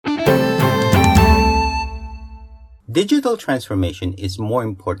Digital transformation is more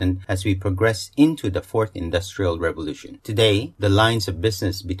important as we progress into the fourth industrial revolution. Today, the lines of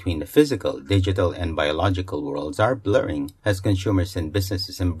business between the physical, digital, and biological worlds are blurring as consumers and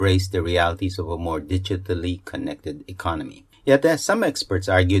businesses embrace the realities of a more digitally connected economy. Yet, some experts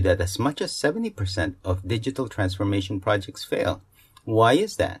argue that as much as 70% of digital transformation projects fail. Why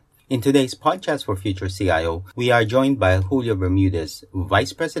is that? In today's podcast for Future CIO, we are joined by Julio Bermudez,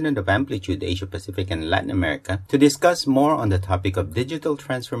 Vice President of Amplitude Asia Pacific and Latin America, to discuss more on the topic of digital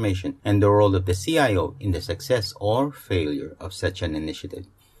transformation and the role of the CIO in the success or failure of such an initiative.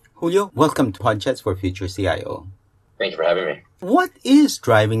 Julio, welcome to Podcast for Future CIO. Thank you for having me. What is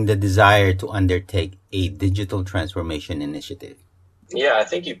driving the desire to undertake a digital transformation initiative? Yeah, I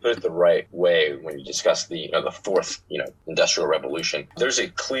think you put it the right way when you discuss the fourth, industrial revolution. There's a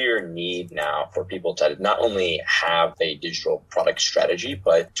clear need now for people to not only have a digital product strategy,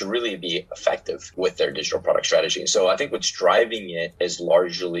 but to really be effective with their digital product strategy. So I think what's driving it is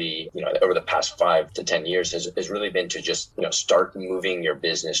largely, over the past 5 to 10 years has really been to just, start moving your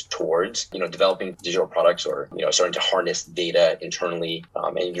business towards, developing digital products or, starting to harness data internally,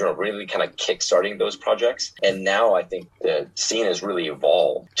 and, really kind of kickstarting those projects. And now I think the scene has really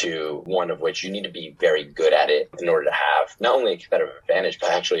evolved to one of which you need to be very good at it in order to have not only a competitive advantage,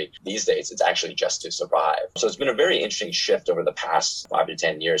 but actually these days it's actually just to survive. So it's been a very interesting shift over the past 5 to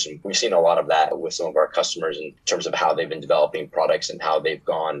 10 years. And we've seen a lot of that with some of our customers in terms of how they've been developing products and how they've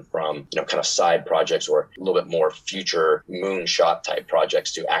gone from, kind of side projects or a little bit more future moonshot type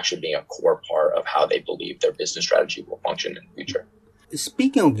projects to actually being a core part of how they believe their business strategy will function in the future.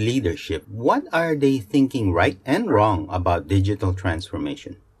 Speaking of leadership, what are they thinking right and wrong about digital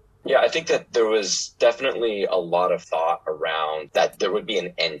transformation? Yeah, I think that there was definitely a lot of thought around that there would be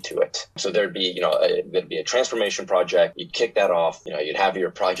an end to it. So there'd be a transformation project. You'd kick that off. You'd have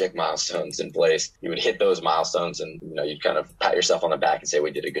your project milestones in place. You would hit those milestones and, you'd kind of pat yourself on the back and say, we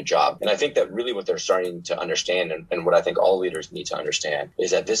did a good job. And I think that really what they're starting to understand and what I think all leaders need to understand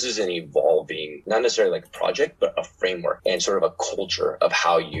is that this is an evolving, not necessarily like a project, but a framework and sort of a culture of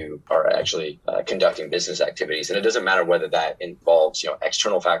how you are actually conducting business activities. And it doesn't matter whether that involves,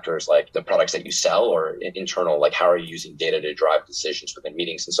 external factors like the products that you sell or internal, like how are you using data to drive decisions within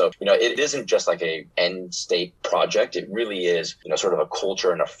meetings. And so, it isn't just like a end state project. It really is, sort of a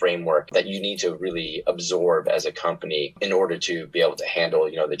culture and a framework that you need to really absorb as a company in order to be able to handle,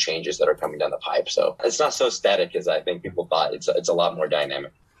 the changes that are coming down the pipe. So it's not so static as I think people thought. It's a lot more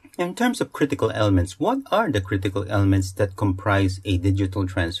dynamic. In terms of critical elements, what are the critical elements that comprise a digital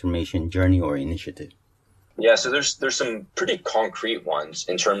transformation journey or initiative? Yeah, so there's some pretty concrete ones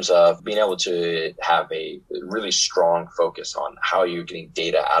in terms of being able to have a really strong focus on how you're getting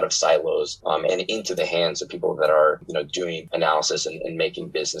data out of silos and into the hands of people that are, doing analysis and making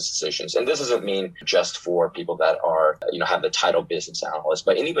business decisions. And this doesn't mean just for people that are, have the title business analyst,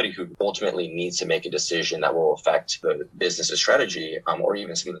 but anybody who ultimately needs to make a decision that will affect the business's strategy or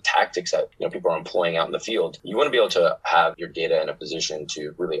even some of the tactics that, people are employing out in the field. You want to be able to have your data in a position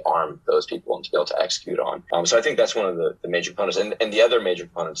to really arm those people and to be able to execute on. So I think that's one of the major components. And the other major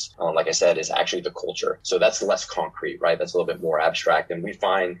components, like I said, is actually the culture. So that's less concrete, right? That's a little bit more abstract. And we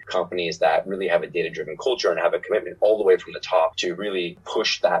find companies that really have a data-driven culture and have a commitment all the way from the top to really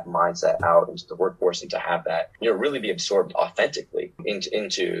push that mindset out into the workforce and to have that, really be absorbed authentically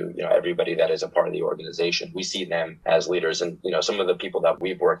into everybody that is a part of the organization. We see them as leaders. And, some of the people that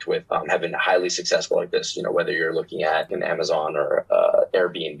we've worked with have been highly successful like this, whether you're looking at an Amazon or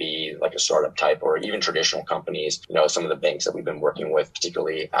Airbnb, like a startup type, or even traditional companies, some of the banks that we've been working with,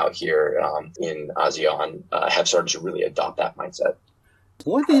 particularly out here in ASEAN, have started to really adopt that mindset.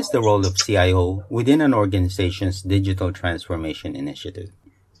 What is the role of CIO within an organization's digital transformation initiative?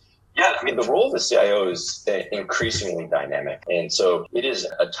 Yeah, the role of the CIO is increasingly dynamic. And so it is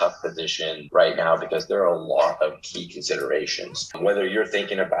a tough position right now because there are a lot of key considerations. Whether you're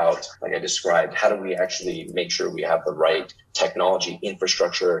thinking about, like I described, how do we actually make sure we have the right technology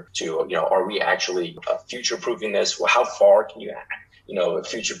infrastructure to, are we actually future-proofing this? Well, how far can you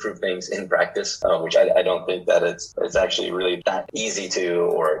future-proof things in practice, which I don't think that it's actually really that easy to,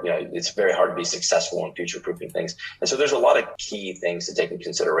 or, it's very hard to be successful in future-proofing things. And so there's a lot of key things to take into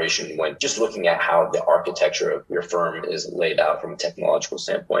consideration when just looking at how the architecture of your firm is laid out from a technological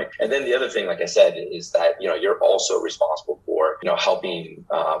standpoint. And then the other thing, like I said, is that, you're also responsible for helping,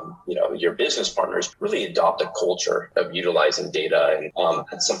 your business partners really adopt a culture of utilizing data. And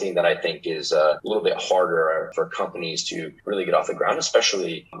that's something that I think is a little bit harder for companies to really get off the ground,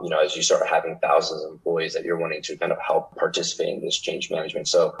 especially, as you start having thousands of employees that you're wanting to kind of help participate in this change management.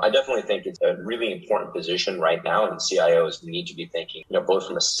 So I definitely think it's a really important position right now, and CIOs need to be thinking, both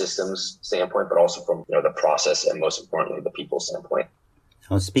from a systems standpoint, but also from, the process and most importantly, the people standpoint.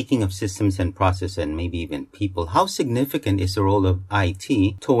 Now, speaking of systems and process and maybe even people, how significant is the role of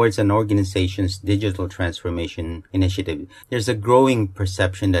IT towards an organization's digital transformation initiative? There's a growing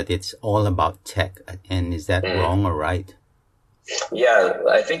perception that it's all about tech. And is that wrong or right? Yeah,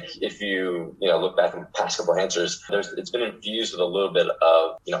 I think if you look back in the past couple of answers, it's been infused with a little bit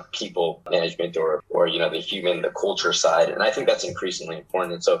of people management or the culture side, and I think that's increasingly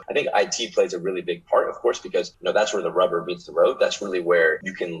important. And so I think IT plays a really big part, of course, because that's where the rubber meets the road. That's really where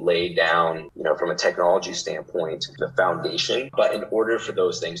you can lay down from a technology standpoint the foundation. But in order for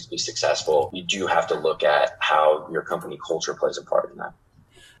those things to be successful, you do have to look at how your company culture plays a part in that.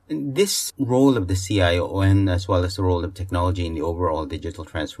 This role of the CIO and as well as the role of technology in the overall digital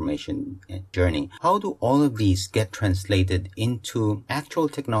transformation journey, how do all of these get translated into actual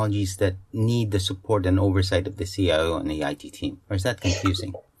technologies that need the support and oversight of the CIO and the IT team? Or is that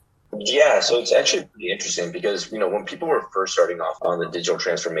confusing? Yeah, so it's actually pretty interesting because, when people were first starting off on the digital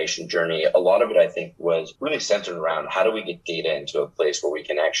transformation journey, a lot of it, I think, was really centered around how do we get data into a place where we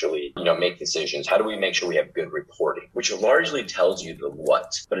can actually, make decisions? How do we make sure we have good reporting, which largely tells you the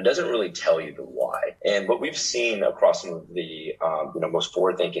what, but it doesn't really tell you the why. And what we've seen across some of the, most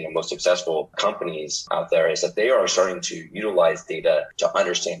forward-thinking and most successful companies out there is that they are starting to utilize data to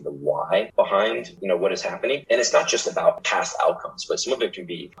understand the why behind, what is happening. And it's not just about past outcomes, but some of it can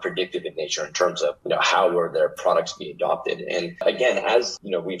be predictive in nature in terms of, how will their products be adopted. And again, as,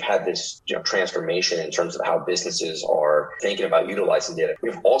 we've had this, transformation in terms of how businesses are thinking about utilizing data,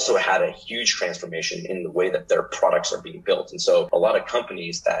 we've also had a huge transformation in the way that their products are being built. And so a lot of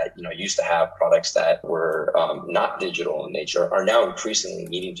companies that, used to have products that were not digital in nature are now increasingly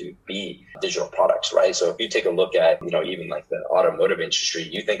needing to be digital products, right? So if you take a look at, even like the automotive industry,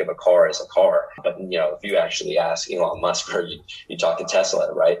 you think of a car as a car, but, if you actually ask Elon Musk or you talk to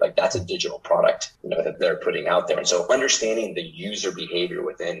Tesla, right? Like that's a digital product, that they're putting out there. And so understanding the user behavior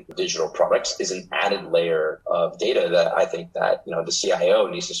within digital products is an added layer of data that I think that, the CIO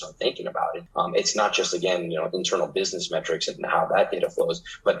needs to start thinking about it. It's not just, again, internal business metrics and how that data flows,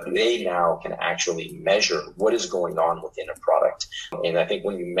 but they now can actually measure what is going on within a product. And I think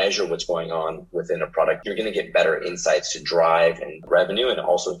when you measure what's going on within a product, you're going to get better insights to drive and revenue and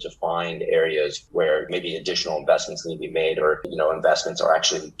also to find areas where maybe additional investments need to be made or, investments are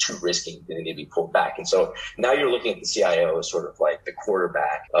actually too risky and they need to be pulled back. And so now you're looking at the CIO as sort of like the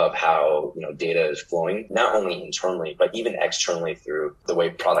quarterback of how, data is flowing, not only internally, but even externally through the way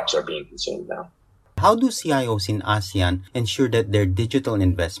products are being consumed now. How do CIOs in ASEAN ensure that their digital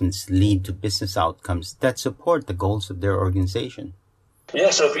investments lead to business outcomes that support the goals of their organization? Yeah,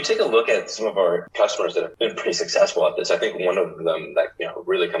 so if you take a look at some of our customers that have been pretty successful at this, I think one of them that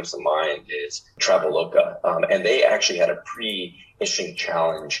really comes to mind is Traveloka, and they actually had a pretty interesting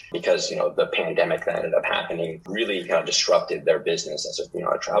challenge because the pandemic that ended up happening really kind of disrupted their business as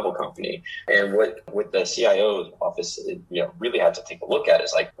a travel company. And what the CIO's office really had to take a look at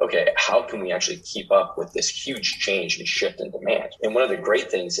is like, okay, how can we actually keep up with this huge change and shift in demand? And one of the great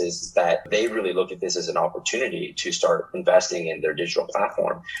things is that they really look at this as an opportunity to start investing in their digital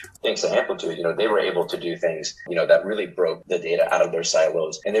platform. Thanks to Amplitude, they were able to do things that really broke the data out of their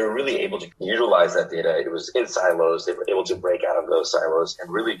silos, and they were really able to utilize that data. It was in silos. They were able to break out of those silos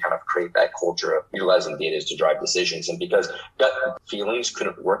and really kind of create that culture of utilizing data to drive decisions. And because gut feelings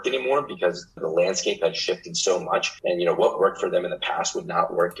couldn't work anymore because the landscape had shifted so much, and what worked for them in the past would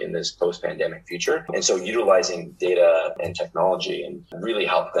not work in this post-pandemic future. And so utilizing data and technology and really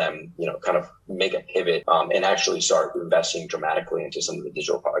help them, kind of make a pivot and actually start investing dramatically into some of the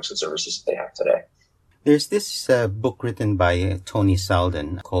digital products and services that they have today. There's this book written by Tony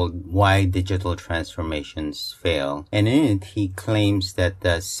Salden called Why Digital Transformations Fail. And in it, he claims that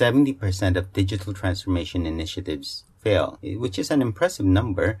 70% of digital transformation initiatives fail, which is an impressive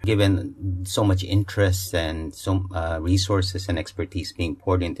number given so much interest and so resources and expertise being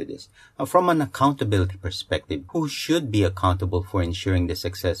poured into this. From an accountability perspective, who should be accountable for ensuring the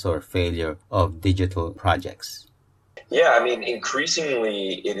success or failure of digital projects? Yeah, I mean,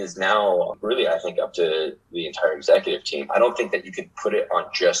 increasingly, it is now really, I think, up to the entire executive team. I don't think that you could put it on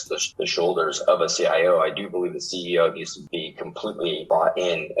just the shoulders of a CIO. I do believe the CEO needs to be completely bought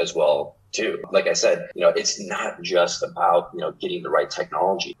in as well too. Like I said, it's not just about, getting the right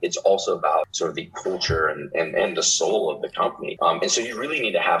technology. It's also about sort of the culture and the soul of the company. And so you really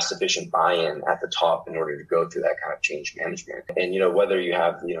need to have sufficient buy-in at the top in order to go through that kind of change management. And, whether you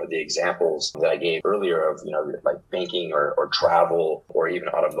have, the examples that I gave earlier of, like banking or travel or even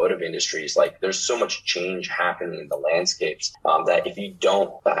automotive industries, like there's so much change happening in the landscapes that if you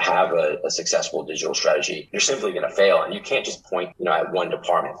don't have a successful digital strategy, you're simply going to fail. And you can't just point, at one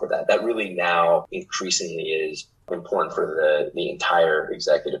department for that. That really now increasingly is important for the entire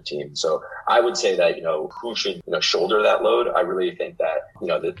executive team. So I would say that, who should, shoulder that load? I really think that,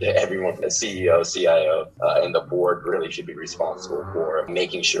 that everyone from the CEO, CIO, and the board really should be responsible for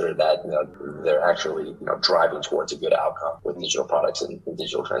making sure that, they're actually, driving towards a good outcome with digital products and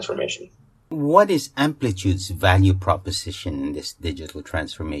digital transformation. What is Amplitude's value proposition in this digital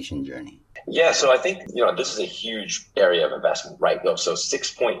transformation journey? Yeah, so I think, this is a huge area of investment, right? So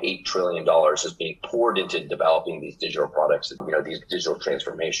 $6.8 trillion is being poured into developing these digital products, these digital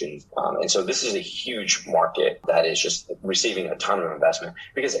transformations. And so this is a huge market that is just receiving a ton of investment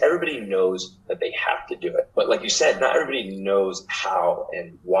because everybody knows that they have to do it. But like you said, not everybody knows how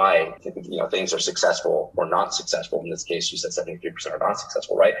and why, things are successful or not successful. In this case, you said 73% are not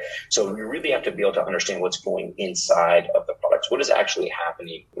successful, right? So we really have to be able to understand what's going inside of the products. What is actually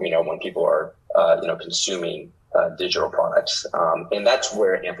happening, when people are consuming digital products. And that's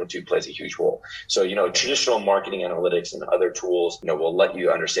where Amplitude plays a huge role. So, traditional marketing analytics and other tools, will let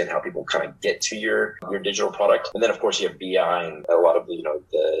you understand how people kind of get to your digital product. And then, of course, you have BI and a lot of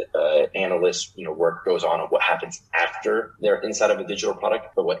the analysts, work goes on what happens after they're inside of a digital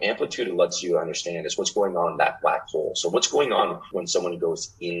product. But what Amplitude lets you understand is what's going on in that black hole. So what's going on when someone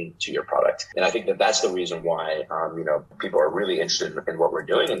goes into your product. And I think that that's the reason why, people are really interested in what we're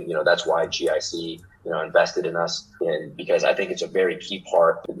doing. And, that's why GIC, invested in us, and because I think it's a very key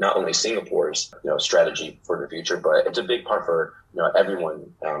part, not only Singapore's, strategy for the future, but it's a big part for,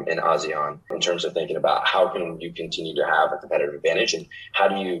 everyone in ASEAN in terms of thinking about how can you continue to have a competitive advantage and how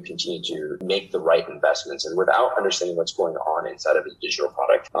do you continue to make the right investments. And without understanding what's going on inside of a digital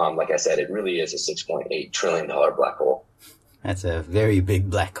product, like I said, it really is a $6.8 trillion black hole. That's a very big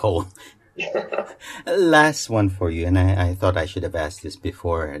black hole. Last one for you, and I thought I should have asked this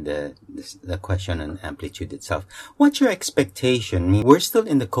before the question on Amplitude itself. What's your expectation? I mean, we're still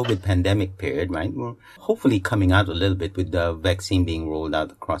in the COVID pandemic period, right? We're hopefully coming out a little bit with the vaccine being rolled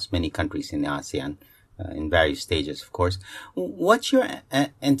out across many countries in ASEAN, in various stages, of course. What's your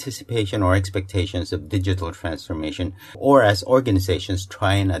anticipation or expectations of digital transformation, or as organizations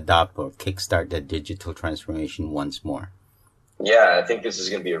try and adopt or kickstart the digital transformation once more? Yeah, I think this is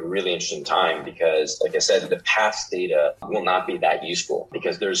going to be a really interesting time because, like I said, the past data will not be that useful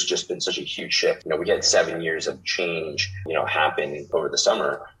because there's just been such a huge shift. We had 7 years of change, happen over the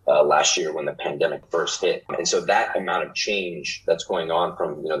summer last year when the pandemic first hit. And so that amount of change that's going on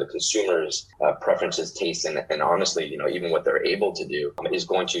from, the consumers' preferences, tastes, and honestly, even what they're able to do is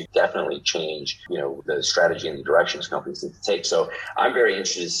going to definitely change, the strategy and the directions companies need to take. So I'm very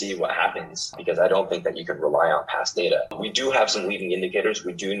interested to see what happens because I don't think that you can rely on past data. We do have some leading indicators.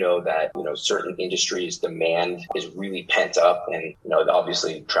 We do know that, certain industries demand is really pent up and,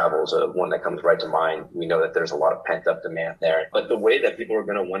 obviously travel is one that comes right to mind. We know that there's a lot of pent up demand there, but the way that people are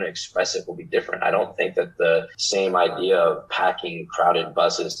going to want to express it will be different. I don't think that the same idea of packing crowded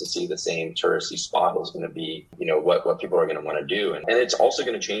buses to see the same touristy spot is going to be, what people are going to want to do. And it's also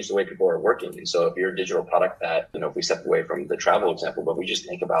going to change the way people are working. And so if you're a digital product that, if we step away from the travel example, but we just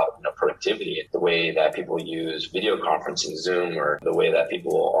think about, productivity, the way that people use video conferencing, Zoom, or the way that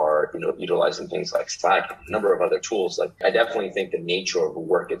people are, utilizing things like Slack, and a number of other tools, like I definitely think the nature of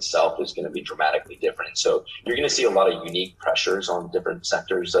work itself is going to be dramatically different. So you're going to see a lot of unique pressures on different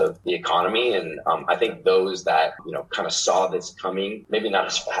sectors of the economy. And I think those that, kind of saw this coming, maybe not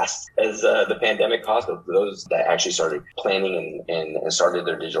as fast as the pandemic caused, but those that actually started planning and started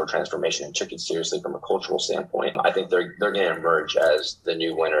their digital transformation and took it seriously from a cultural standpoint, I think they're going to emerge as the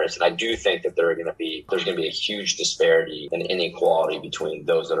new winners. And I do think that there's going to be a huge disparity and inequality between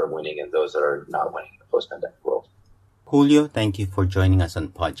those that are winning and those that are not winning in the post-pandemic world. Julio, thank you for joining us on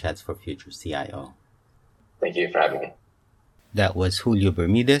Podchats for Future CIO. Thank you for having me. That was Julio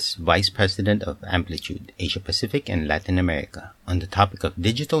Bermudez, Vice President of Amplitude, Asia Pacific and Latin America, on the topic of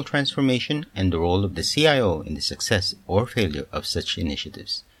digital transformation and the role of the CIO in the success or failure of such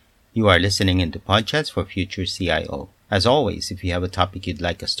initiatives. You are listening into Podchats for Future CIO. As always, if you have a topic you'd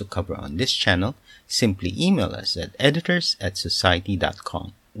like us to cover on this channel, simply email us at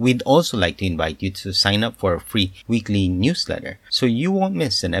editors@society.com. We'd also like to invite you to sign up for a free weekly newsletter so you won't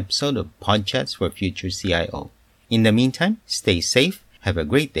miss an episode of Podchats for Future CIO. In the meantime, stay safe, have a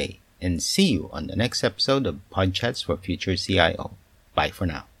great day, and see you on the next episode of Podchats for Future CIO. Bye for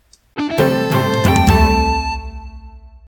now.